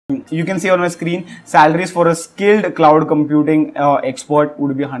You can see on my screen, salaries for a skilled cloud computing expert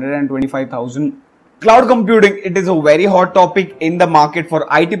would be 125,000. Cloud computing, it is a very hot topic in the market for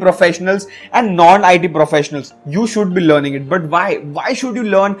IT professionals and non-IT professionals. You should be learning it. But why? Why should you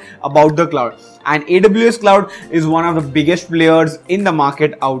learn about the cloud? And AWS cloud is one of the biggest players in the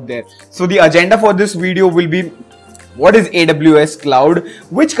market out there. So the agenda for this video will be, what is AWS cloud,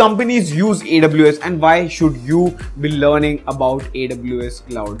 which companies use AWS, and why should you be learning about AWS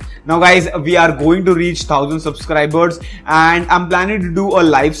cloud. Now guys, we are going to reach 1,000 subscribers and I'm planning to do a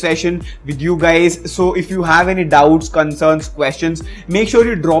live session with you guys. So if you have any doubts, concerns, questions, make sure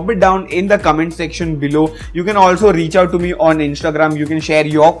you drop it down in the comment section below. You can also reach out to me on Instagram. You can share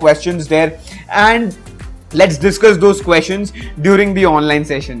your questions there and let's discuss those questions during the online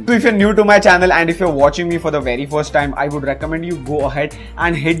session. So if you're new to my channel and if you're watching me for the very first time, I would recommend you go ahead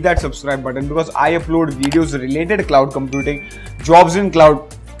and hit that subscribe button, because I upload videos related to cloud computing, jobs in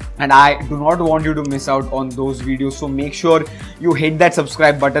cloud, and I do not want you to miss out on those videos. So make sure you hit that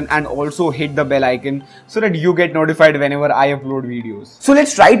subscribe button and also hit the bell icon so that you get notified whenever I upload videos. So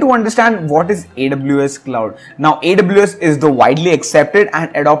let's try to understand what is AWS cloud. Now AWS is the widely accepted and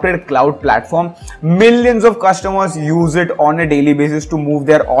adopted cloud platform. Millions of customers use it on a daily basis to move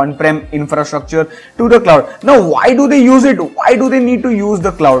their on-prem infrastructure to the cloud. Now why do they use it? Why do they need to use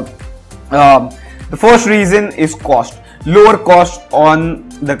the cloud? The first reason is cost. Lower cost on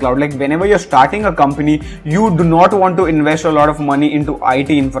the cloud. Like whenever you're starting a company, you do not want to invest a lot of money into IT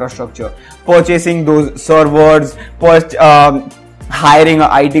infrastructure, purchasing those servers, hiring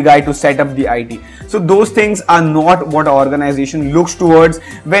an IT guy to set up the IT. So those things are not what an organization looks towards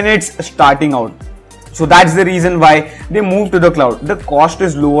when it's starting out. So that's the reason why they move to the cloud. The cost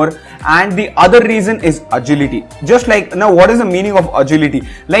is lower, and the other reason is agility. Just like, now what is the meaning of agility?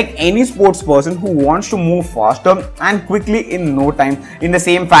 Like any sports person who wants to move faster and quickly in no time. In the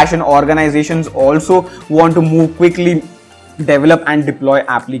same fashion, organizations also want to move quickly, develop and deploy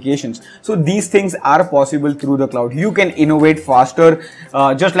applications. So these things are possible through the cloud. You can innovate faster.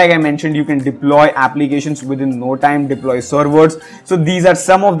 Just like I mentioned, you can deploy applications within no time, deploy servers. So these are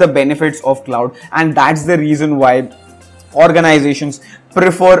some of the benefits of cloud, and that's the reason why organizations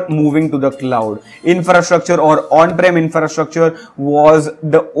prefer moving to the cloud. Infrastructure or on-prem infrastructure was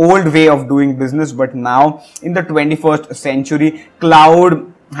the old way of doing business, but now in the 21st century,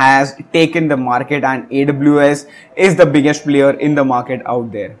 cloud has taken the market and AWS is the biggest player in the market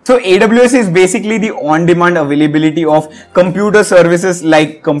out there. So AWS is basically the on-demand availability of computer services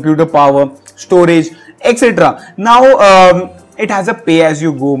like computer power, storage, etc. Now it has a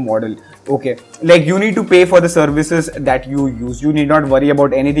pay-as-you-go model. Okay, like you need to pay for the services that you use. You need not worry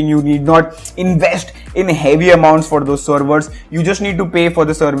about anything. You need not invest in heavy amounts for those servers. You just need to pay for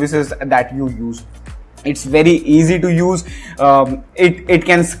the services that you use. It's very easy to use. It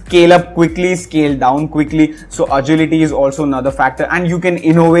can scale up quickly, scale down quickly. So agility is also another factor, and you can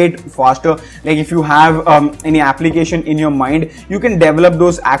innovate faster. Like if you have any application in your mind, you can develop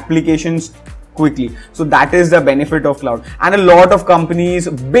those applications quickly. So that is the benefit of cloud, and a lot of companies,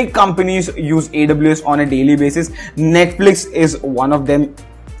 big companies, use AWS on a daily basis. Netflix is one of them.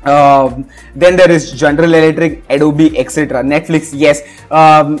 Then there is General Electric, Adobe, etc. Netflix, yes,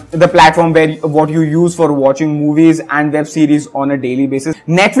 the platform where what you use for watching movies and web series on a daily basis.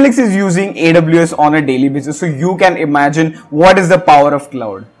 Netflix is using AWS on a daily basis, so you can imagine what is the power of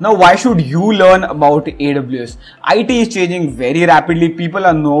cloud. Now why should you learn about AWS? IT is changing very rapidly. People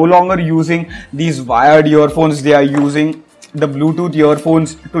are no longer using these wired earphones. They are using the Bluetooth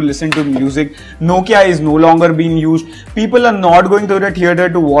earphones to listen to music. Nokia is no longer being used. People are not going to the theater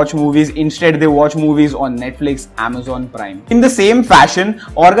to watch movies. Instead, they watch movies on Netflix, Amazon Prime. In the same fashion,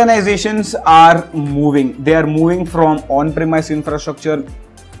 organizations are moving. They are moving from on-premise infrastructure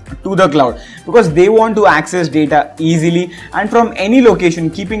to the cloud because they want to access data easily and from any location,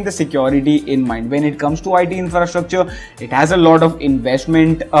 keeping the security in mind. When it comes to IT infrastructure, it has a lot of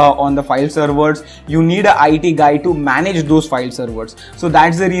investment on the file servers. You need an IT guy to manage those file servers. So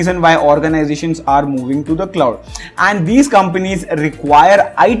that's the reason why organizations are moving to the cloud, and these companies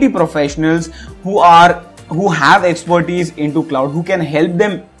require IT professionals who have expertise into cloud, who can help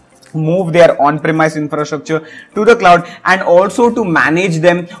them move their on-premise infrastructure to the cloud and also to manage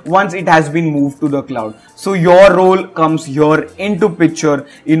them once it has been moved to the cloud. So your role comes here into picture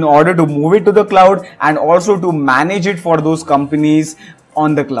in order to move it to the cloud and also to manage it for those companies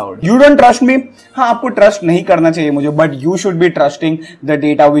on the cloud. You don't trust me? हाँ, आपको trust नहीं करना चाहिए मुझे, but you should be trusting the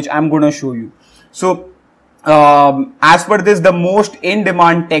data which I'm going to show you. So as per this, the most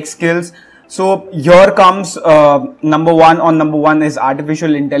in-demand tech skills. So here comes number one is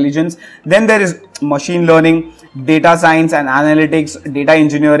artificial intelligence. Then there is machine learning, data science and analytics, data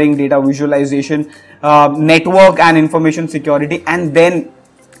engineering, data visualization, network and information security, and then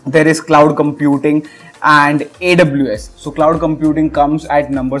there is cloud computing and AWS. So cloud computing comes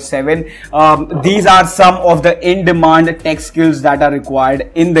at number 7. These are some of the in-demand tech skills that are required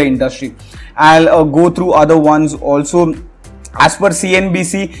in the industry. I'll go through other ones also. As per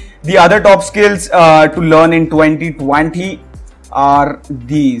CNBC, the other top skills to learn in 2020 are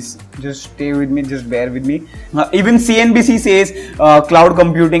these. Just stay with me, just bear with me. Even CNBC says cloud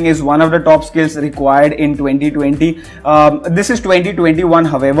computing is one of the top skills required in 2020. This is 2021,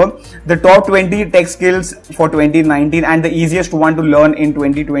 however. The top 20 tech skills for 2019 and the easiest one to learn in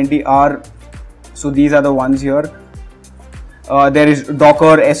 2020 are, so these are the ones here. There is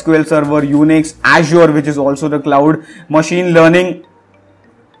Docker, SQL Server, Unix, Azure, which is also the cloud, machine learning.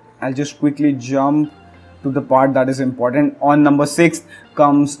 I'll just quickly jump to the part that is important. On number 6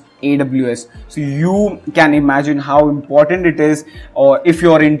 comes AWS. So you can imagine how important it is, or if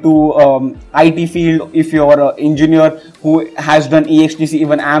you're into IT field, if you're an engineer who has done EXTC,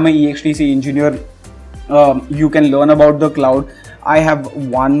 even I'm an EXTC engineer, you can learn about the cloud. I have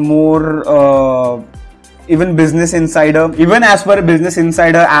one more. Even Business Insider, even as per Business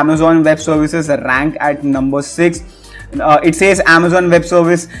Insider, Amazon Web Services rank at number 6. It says Amazon Web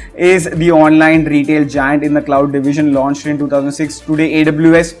Service is the online retail giant in the cloud division, launched in 2006. Today,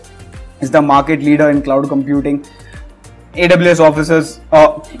 AWS is the market leader in cloud computing. AWS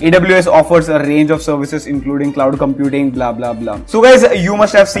offers a range of services including cloud computing, blah blah blah. So guys, you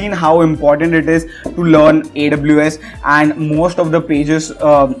must have seen how important it is to learn AWS, and most of the pages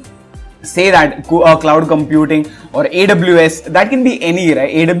say that cloud computing or AWS, that can be any,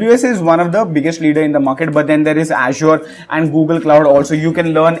 right? AWS is one of the biggest leader in the market, but then there is Azure and Google Cloud also. You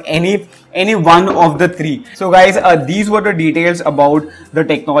can learn any one of the three. So guys, these were the details about the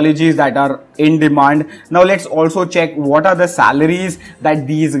technologies that are in demand. Now let's also check what are the salaries that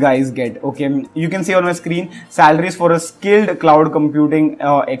these guys get. Okay, you can see on my screen, salaries for a skilled cloud computing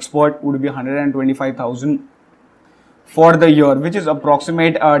expert would be 125,000 for the year, which is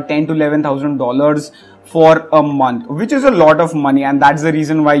approximate $10,000 to $11,000 for a month, which is a lot of money, and that's the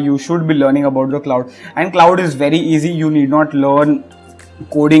reason why you should be learning about the cloud. And cloud is very easy, you need not learn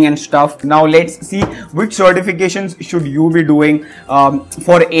coding and stuff. Now let's see which certifications should you be doing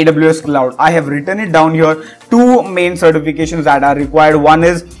for AWS cloud. I have written it down here. 2 main certifications that are required. One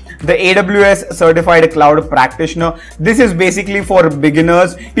is the AWS Certified Cloud Practitioner. This is basically for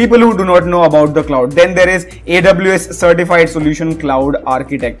beginners, people who do not know about the cloud. Then there is AWS Certified Solution Cloud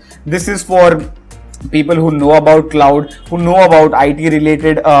Architect. This is for people who know about cloud, who know about IT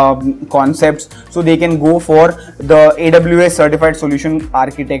related concepts, so they can go for the AWS Certified Solution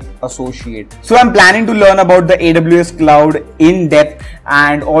Architect Associate. So I'm planning to learn about the AWS cloud in depth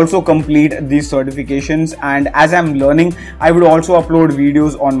and also complete these certifications. And as I'm learning, I would also upload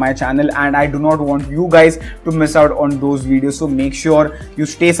videos on my channel, and I do not want you guys to miss out on those videos. So make sure you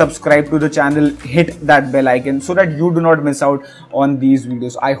stay subscribed to the channel, hit that bell icon so that you do not miss out on these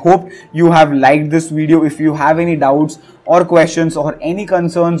videos. I hope you have liked this video. If you have any doubts or questions or any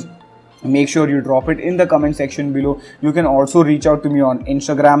concerns, make sure you drop it in the comment section below. You can also reach out to me on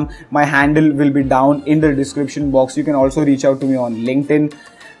Instagram. My handle will be down in the description box. You can also reach out to me on LinkedIn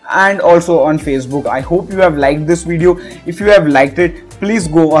and also on Facebook. I hope you have liked this video. If you have liked it, please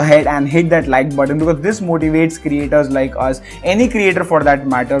go ahead and hit that like button, because this motivates creators like us, any creator for that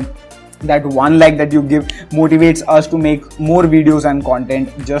matter. That one like that you give motivates us to make more videos and content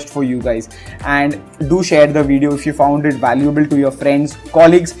just for you guys. And do share the video if you found it valuable to your friends,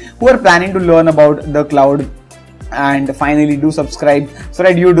 colleagues who are planning to learn about the cloud. And finally, do subscribe so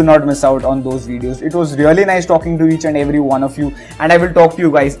that you do not miss out on those videos. It was really nice talking to each and every one of you, and I will talk to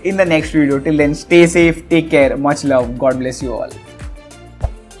you guys in the next video. Till then, stay safe, take care, much love, God bless you all.